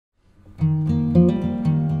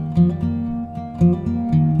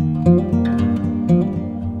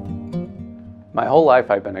My whole life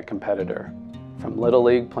I've been a competitor. From Little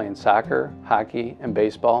League playing soccer, hockey, and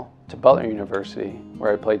baseball to Butler University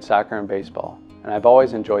where I played soccer and baseball, and I've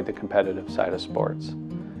always enjoyed the competitive side of sports.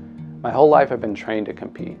 My whole life I've been trained to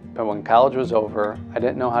compete, but when college was over, I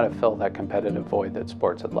didn't know how to fill that competitive void that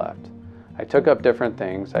sports had left. I took up different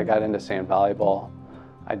things. I got into sand volleyball,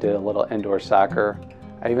 I did a little indoor soccer,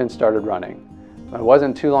 I even started running. But it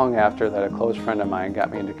wasn't too long after that a close friend of mine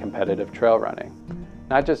got me into competitive trail running.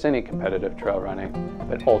 Not just any competitive trail running,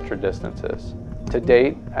 but ultra distances. To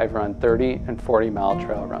date, I've run 30 and 40-mile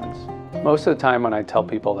trail runs. Most of the time when I tell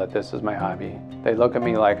people that this is my hobby, they look at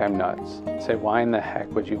me like I'm nuts, say, why in the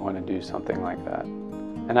heck would you want to do something like that?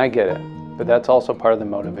 And I get it, but that's also part of the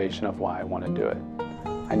motivation of why I want to do it.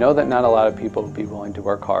 I know that not a lot of people would be willing to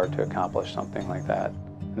work hard to accomplish something like that,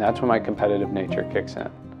 and that's when my competitive nature kicks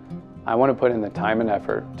in. I want to put in the time and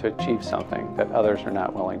effort to achieve something that others are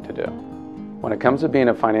not willing to do. When it comes to being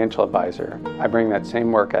a financial advisor, I bring that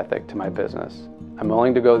same work ethic to my business. I'm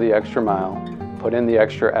willing to go the extra mile, put in the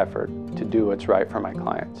extra effort to do what's right for my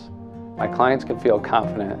clients. My clients can feel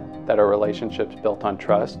confident that our relationship's built on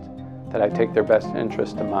trust, that I take their best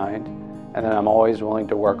interest in mind, and that I'm always willing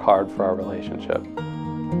to work hard for our relationship.